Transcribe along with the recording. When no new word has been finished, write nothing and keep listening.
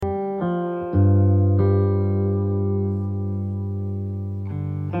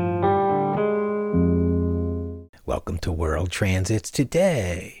Welcome to World Transits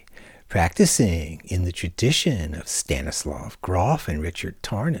Today, practicing in the tradition of Stanislav Grof and Richard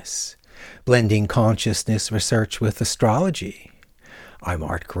Tarnas, blending consciousness research with astrology. I'm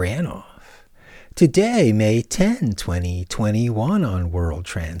Art Granoff. Today, May 10, 2021, on World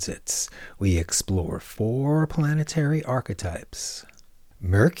Transits, we explore 4 planetary archetypes: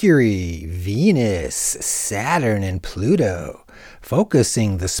 Mercury, Venus, Saturn, and Pluto,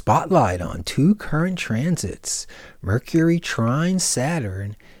 focusing the spotlight on 2 current transits, Mercury trine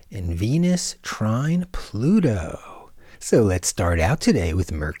Saturn and Venus trine Pluto. So let's start out today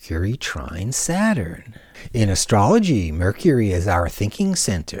with Mercury trine Saturn. In astrology, Mercury is our thinking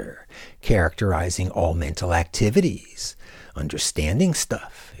center, characterizing all mental activities, understanding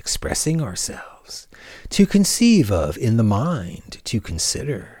stuff, expressing ourselves, to conceive of in the mind, to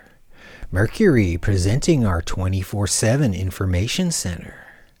consider. Mercury presenting our 24/7 information center.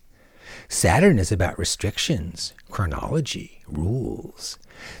 Saturn is about restrictions, chronology, rules.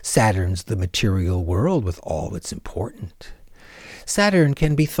 Saturn's the material world with all that's important. Saturn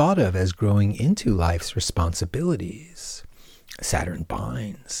can be thought of as growing into life's responsibilities. Saturn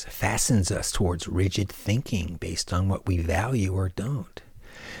binds, fastens us towards rigid thinking based on what we value or don't,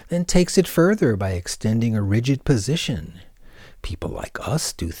 then takes it further by extending a rigid position. People like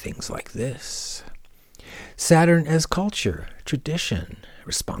us do things like this. Saturn as culture, tradition,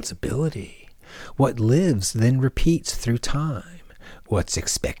 responsibility. What lives then repeats through time. What's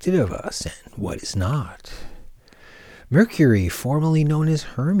expected of us and what is not. Mercury, formerly known as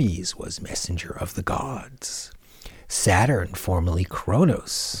Hermes, was messenger of the gods. Saturn, formerly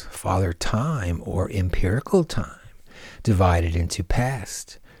Kronos, father time or empirical time, divided into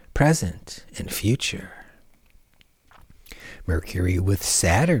past, present, and future. Mercury with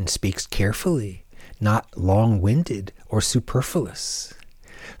Saturn speaks carefully, not long-winded or superfluous,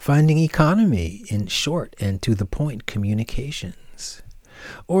 finding economy in short and to-the-point communications.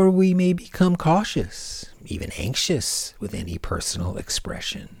 Or we may become cautious, even anxious with any personal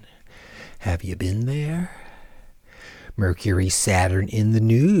expression. Have you been there? Mercury Saturn in the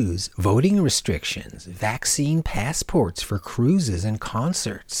news, voting restrictions, vaccine passports for cruises and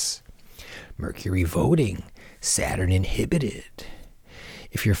concerts. Mercury voting, Saturn inhibited.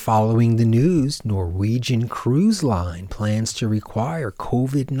 If you're following the news, Norwegian Cruise Line plans to require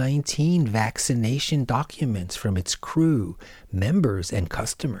COVID-19 vaccination documents from its crew, members, and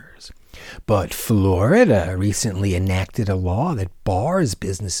customers. But Florida recently enacted a law that bars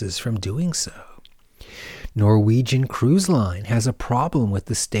businesses from doing so. Norwegian Cruise Line has a problem with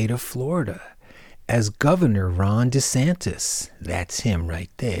the state of Florida, as Governor Ron DeSantis, that's him right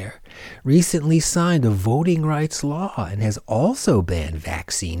there, recently signed a voting rights law and has also banned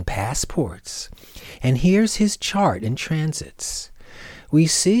vaccine passports. And here's his chart and transits. We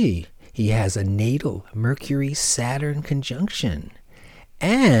see he has a natal Mercury-Saturn conjunction,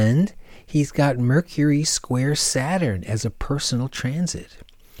 and he's got Mercury square Saturn as a personal transit.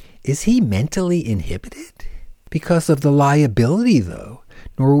 Is he mentally inhibited? Because of the liability, though,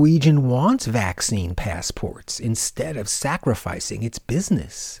 Norwegian wants vaccine passports instead of sacrificing its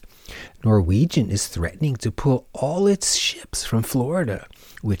business. Norwegian is threatening to pull all its ships from Florida,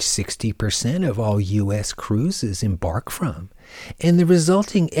 which 60% of all U.S. cruises embark from, and the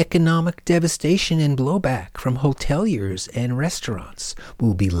resulting economic devastation and blowback from hoteliers and restaurants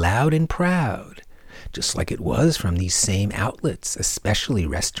will be loud and proud, just like it was from these same outlets, especially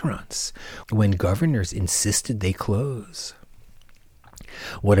restaurants, when governors insisted they close.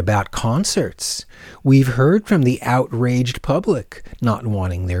 What about concerts? We've heard from the outraged public not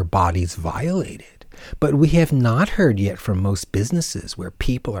wanting their bodies violated, but we have not heard yet from most businesses where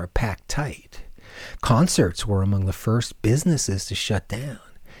people are packed tight. Concerts were among the first businesses to shut down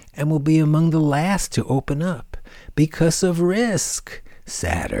and will be among the last to open up because of risk.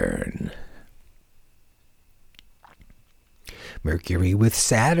 Saturn. Mercury with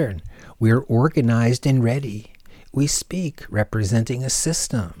Saturn. We're organized and ready. We speak representing a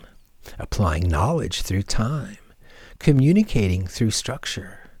system, applying knowledge through time, communicating through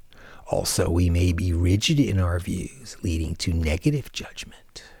structure. Also, we may be rigid in our views, leading to negative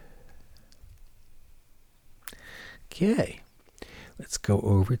judgment. Okay, let's go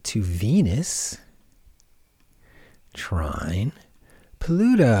over to Venus trine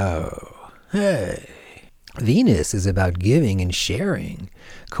Pluto. Hey. Venus is about giving and sharing,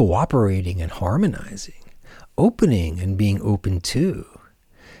 cooperating and harmonizing, opening and being open to.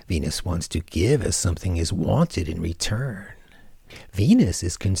 Venus wants to give as something is wanted in return. Venus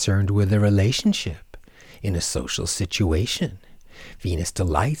is concerned with a relationship, in a social situation. Venus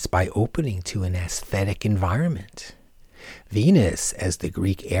delights by opening to an aesthetic environment. Venus, as the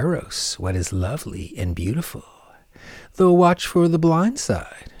Greek Eros, what is lovely and beautiful. though watch for the blind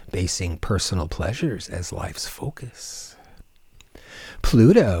side, basing personal pleasures as life's focus.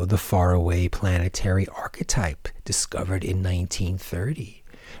 Pluto, the faraway planetary archetype discovered in 1930,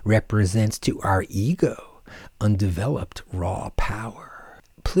 represents to our ego undeveloped raw power.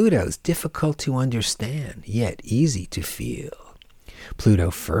 Pluto's difficult to understand, yet easy to feel. Pluto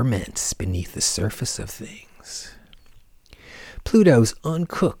ferments beneath the surface of things. Pluto's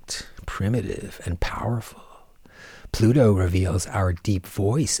uncooked, primitive, and powerful. Pluto reveals our deep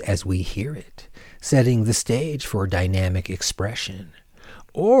voice as we hear it, setting the stage for dynamic expression.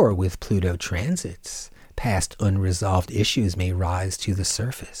 Or with Pluto transits, past unresolved issues may rise to the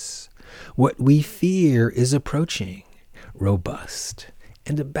surface. What we fear is approaching, robust,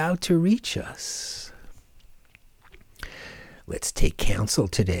 and about to reach us. Let's take counsel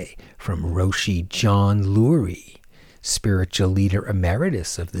today from Roshi John Lurie, spiritual leader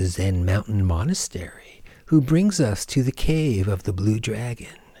emeritus of the Zen Mountain Monastery, who brings us to the Cave of the Blue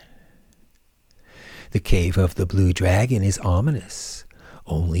Dragon. The Cave of the Blue Dragon is ominous.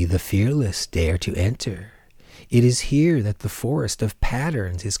 Only the fearless dare to enter. It is here that the forest of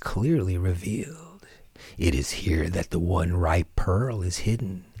patterns is clearly revealed. It is here that the one ripe pearl is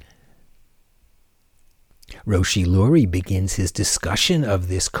hidden. Roshi Lurie begins his discussion of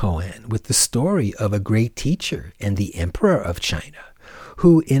this koan with the story of a great teacher and the emperor of China,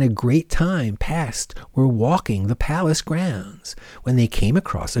 who in a great time past were walking the palace grounds when they came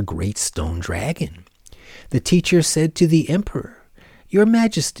across a great stone dragon. The teacher said to the emperor, "Your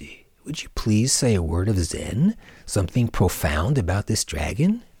Majesty, would you please say a word of Zen, something profound about this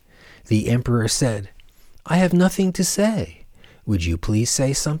dragon?" The emperor said, "I have nothing to say. Would you please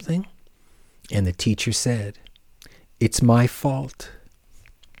say something?" And the teacher said, "It's my fault."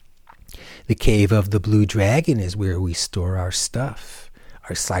 The Cave of the Blue Dragon is where we store our stuff,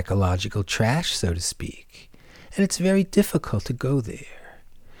 our psychological trash, so to speak, and it's very difficult to go there.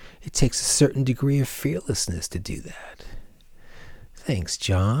 It takes a certain degree of fearlessness to do that. Thanks,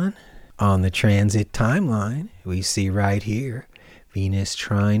 John. On the transit timeline, we see right here, Venus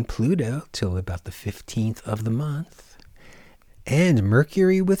trine Pluto till about the 15th of the month. And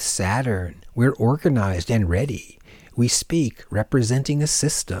Mercury with Saturn. We're organized and ready. We speak representing a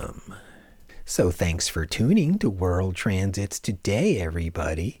system. So thanks for tuning to World Transits today,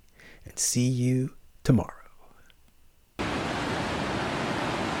 everybody. And see you tomorrow.